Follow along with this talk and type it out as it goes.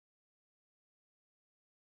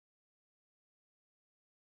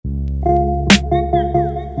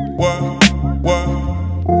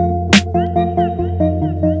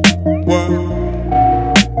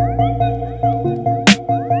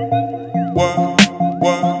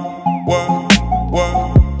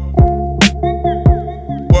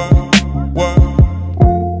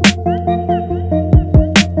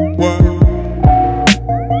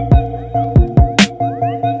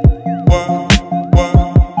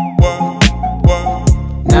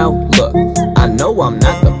I'm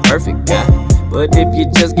not the perfect guy, but if you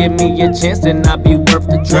just give me a chance, then I'll be worth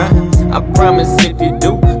the try. I promise if you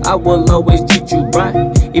do, I will always treat you right.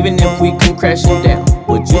 Even if we come crashing down,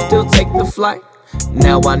 would you still take the flight?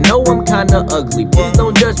 Now I know I'm kinda ugly, please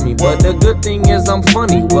don't judge me, but the good thing is I'm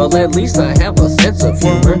funny. Well, at least I have a sense of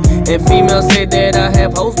humor. And females say that I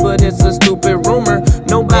have hoes, but it's a stupid rumor.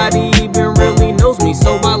 Nobody even really knows me,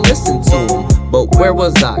 so I listen to them. But where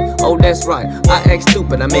was I? Oh, that's right, I act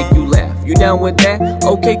stupid, I make you laugh. You down with that?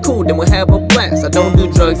 Okay, cool, then we'll have a blast. I don't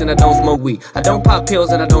do drugs and I don't smoke weed, I don't pop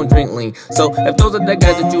pills and I don't drink lean. So if those are the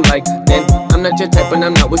guys that you like, then I'm not your type and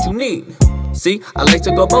I'm not what you need. See, I like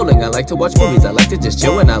to go bowling, I like to watch movies, I like to just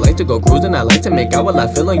chill and I like to go cruising, I like to make out while I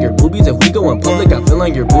feel on your boobies. If we go in public, I feel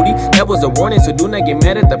on your booty. That was a warning, so do not get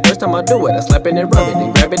mad at the first time I do it. I slap it and rub it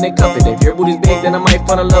and grab it and cuff it. If your booty's big, then I might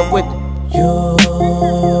fall in love with you.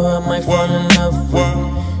 I might fall in love with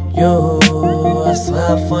you. I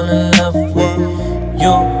swear I fall in love with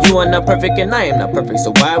you. You are not perfect and I am not perfect,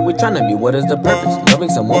 so why are we trying to be? What is the purpose? Loving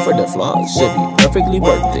someone for their flaws should be perfectly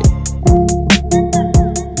worth it.